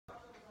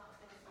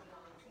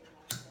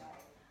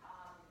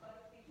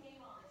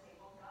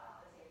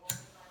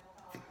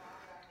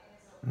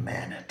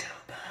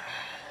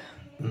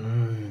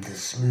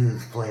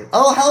smooth flavor.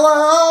 Oh,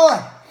 hello!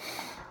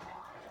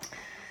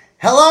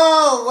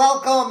 Hello,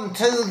 welcome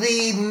to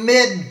the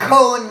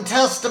mid-Cohen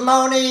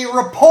testimony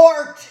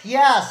report.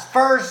 Yes,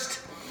 first,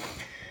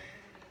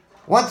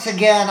 once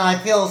again, I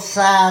feel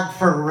sad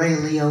for Ray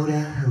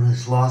Liotta, who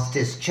has lost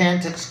his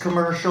Chantix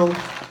commercial.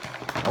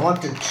 I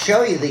want to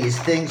show you these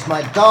things.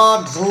 My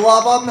dogs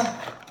love them.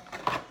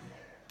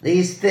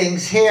 These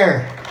things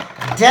here.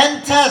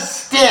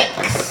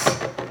 Dentasticks.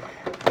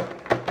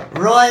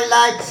 Roy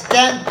likes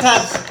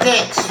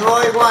Dentasticks.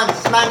 Roy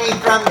wants money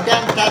from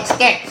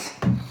Dentasticks.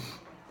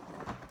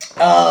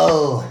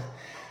 Oh.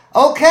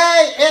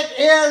 Okay, it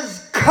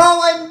is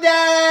Cohen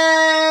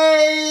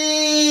Day.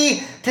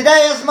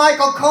 Today is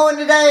Michael Cohen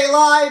Today,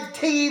 live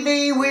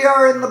TV. We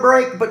are in the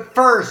break, but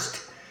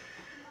first,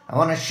 I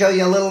want to show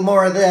you a little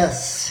more of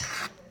this.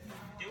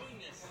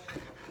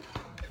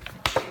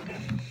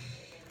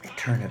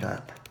 Turn it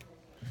up.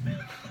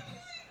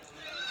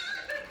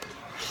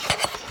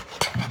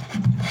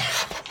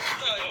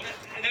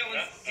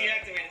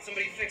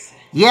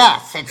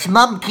 Yes, it's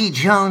Mumkey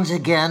Jones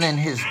again in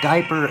his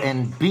diaper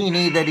and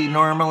beanie that he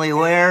normally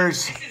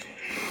wears.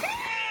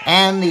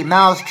 And the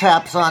mouse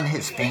traps on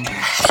his fingers.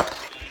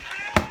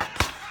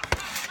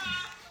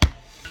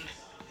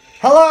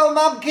 Hello,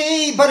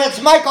 Mumkey, but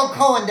it's Michael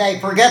Cohen Day.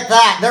 Forget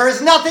that. There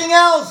is nothing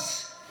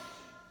else.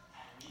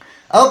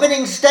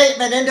 Opening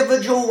statement.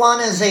 Individual one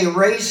is a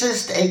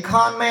racist, a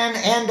conman,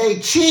 and a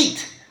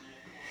cheat.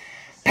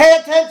 Pay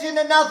attention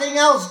to nothing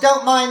else.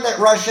 Don't mind that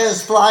Russia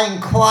is flying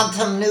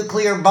quantum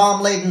nuclear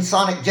bomb-laden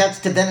sonic jets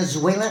to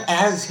Venezuela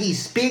as he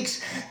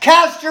speaks.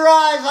 Cast your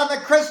eyes on the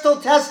crystal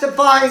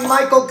testifying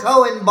Michael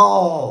Cohen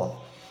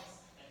ball.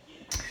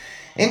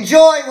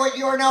 Enjoy what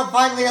you are now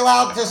finally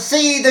allowed to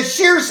see. The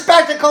sheer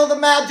spectacle, the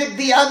magic,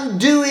 the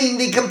undoing,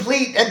 the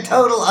complete and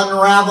total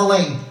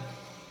unraveling.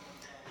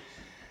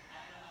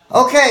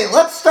 Okay,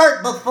 let's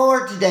start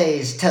before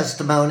today's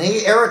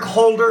testimony. Eric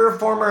Holder,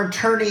 former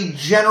Attorney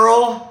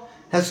General,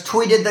 has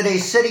tweeted that a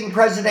sitting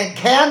president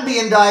can be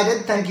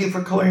indicted. Thank you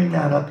for clearing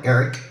that up,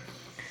 Eric.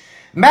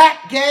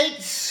 Matt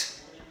Gaetz,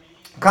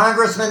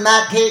 Congressman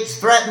Matt Gaetz,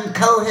 threatened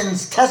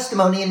Cohen's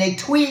testimony in a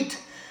tweet.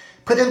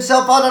 Put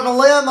himself out on a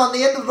limb on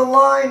the end of the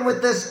line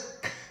with this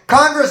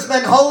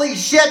congressman. Holy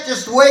shit,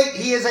 just wait.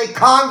 He is a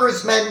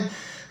congressman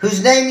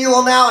whose name you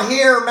will now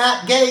hear.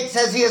 Matt Gaetz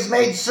says he has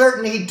made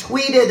certain he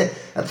tweeted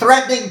a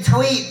threatening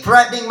tweet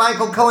threatening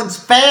Michael Cohen's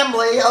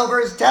family over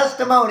his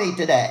testimony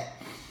today.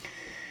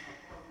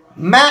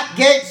 Matt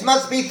Gaetz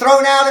must be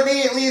thrown out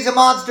immediately. He's a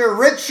monster.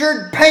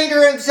 Richard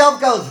Painter himself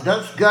goes,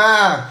 this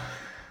guy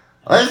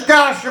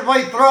should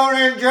be thrown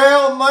in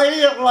jail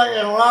immediately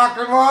and lock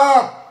him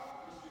up.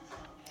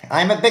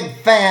 I'm a big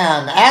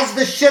fan. As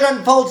the shit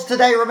unfolds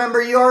today,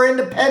 remember you're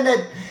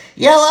independent.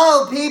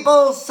 Yellow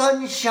people,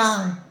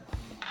 sunshine.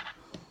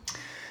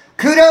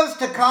 Kudos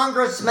to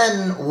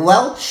Congressman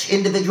Welch.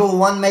 Individual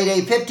one made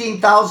a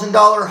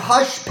 $15,000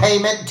 hush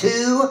payment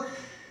to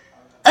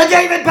a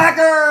David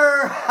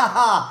Becker,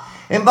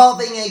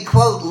 involving a,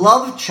 quote,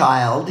 love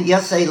child.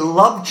 Yes, a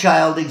love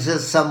child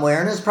exists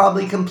somewhere and is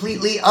probably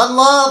completely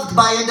unloved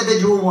by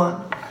individual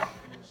one.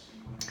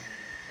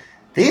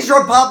 These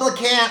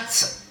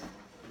Republicans,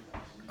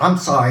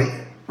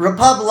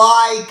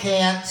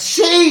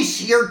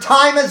 sheesh, your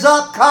time is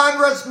up,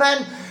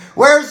 Congressman.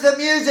 Where's the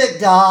music?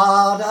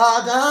 Da,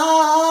 da,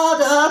 da,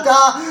 da,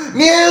 da.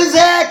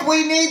 Music!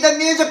 We need the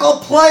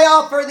musical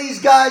playoff for these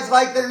guys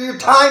like your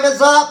time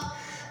is up.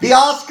 The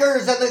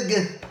Oscars and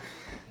the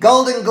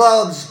Golden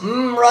Globes.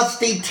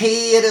 Rusty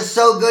tea. It is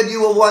so good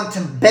you will want to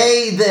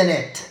bathe in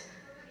it.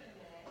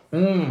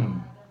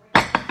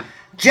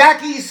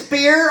 Jackie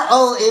Spear.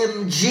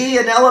 OMG.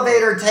 An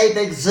elevator tape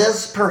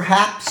exists.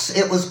 Perhaps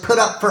it was put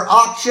up for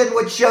auction,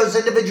 which shows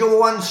individual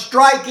one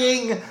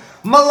striking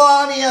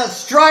Melania,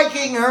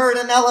 striking her in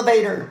an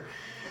elevator.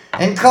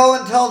 And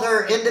Cohen told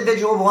her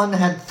individual one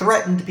had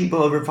threatened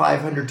people over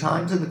 500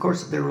 times in the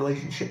course of their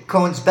relationship.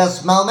 Cohen's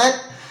best moment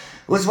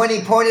was when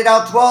he pointed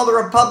out to all the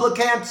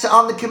Republicans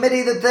on the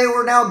committee that they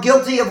were now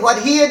guilty of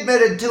what he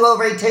admitted to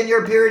over a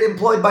 10-year period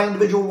employed by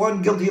individual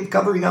one, guilty of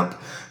covering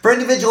up for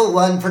individual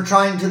one for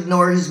trying to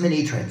ignore his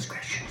many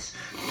transgressions.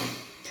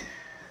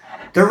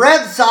 The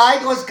red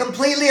side was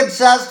completely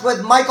obsessed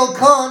with Michael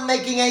Cohen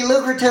making a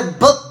lucrative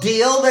book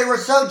deal. They were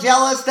so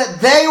jealous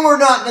that they were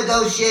not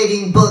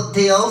negotiating book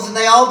deals, and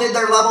they all did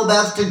their level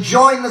best to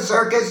join the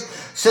circus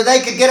so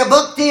they could get a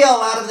book deal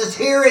out of this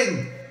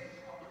hearing.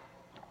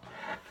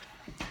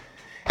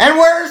 And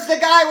where's the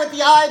guy with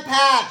the eye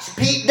patch?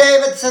 Pete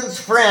Davidson's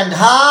friend,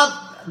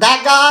 huh?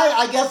 That guy?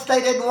 I guess they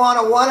didn't want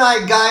a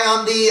one-eyed guy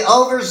on the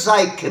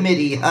oversight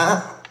committee,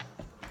 huh?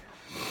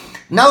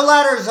 No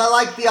letters. I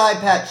like the eye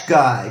patch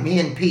guy, me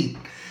and Pete.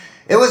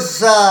 It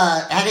was,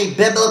 had a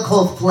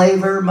biblical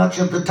flavor much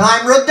of the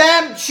time.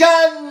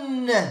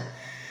 Redemption!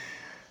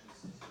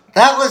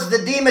 That was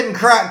the demon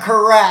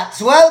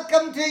carats.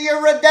 Welcome to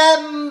your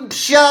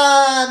redemption!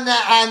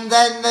 And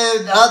then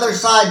the other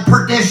side,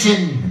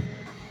 perdition.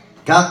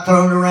 Got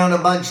thrown around a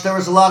bunch. There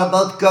was a lot of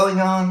both going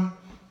on.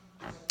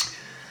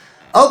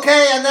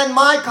 Okay, and then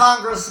my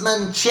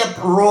Congressman Chip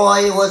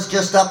Roy was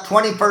just up,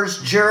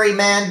 21st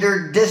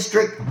gerrymandered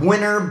district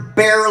winner,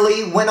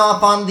 barely went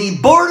off on the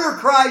border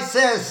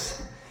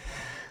crisis.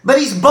 But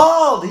he's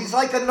bald. He's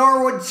like a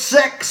Norwood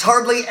 6.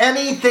 Hardly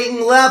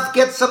anything left.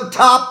 Get some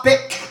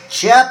topic,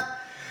 Chip.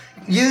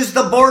 Use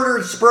the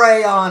border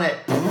spray on it.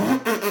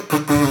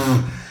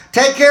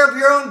 Take care of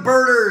your own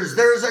birders.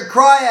 There's a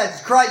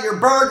cry your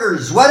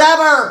burgers,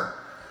 whatever.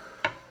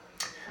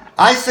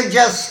 I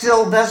suggest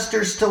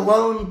Sylvester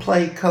Stallone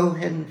play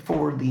Cohen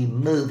for the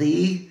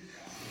movie.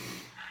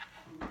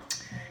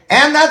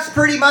 And that's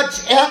pretty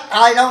much it.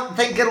 I don't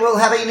think it will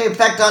have any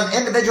effect on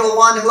individual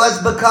one who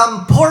has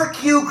become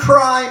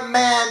porcupine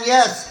man.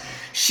 Yes,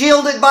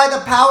 shielded by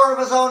the power of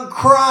his own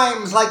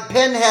crimes, like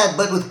Pinhead,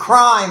 but with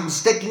crimes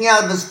sticking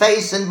out of his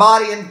face and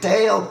body and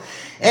tail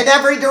in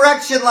every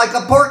direction like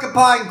a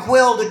porcupine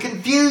quill to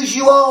confuse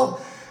you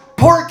all.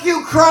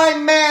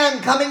 Porcupine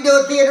man coming to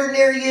a theater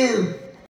near you.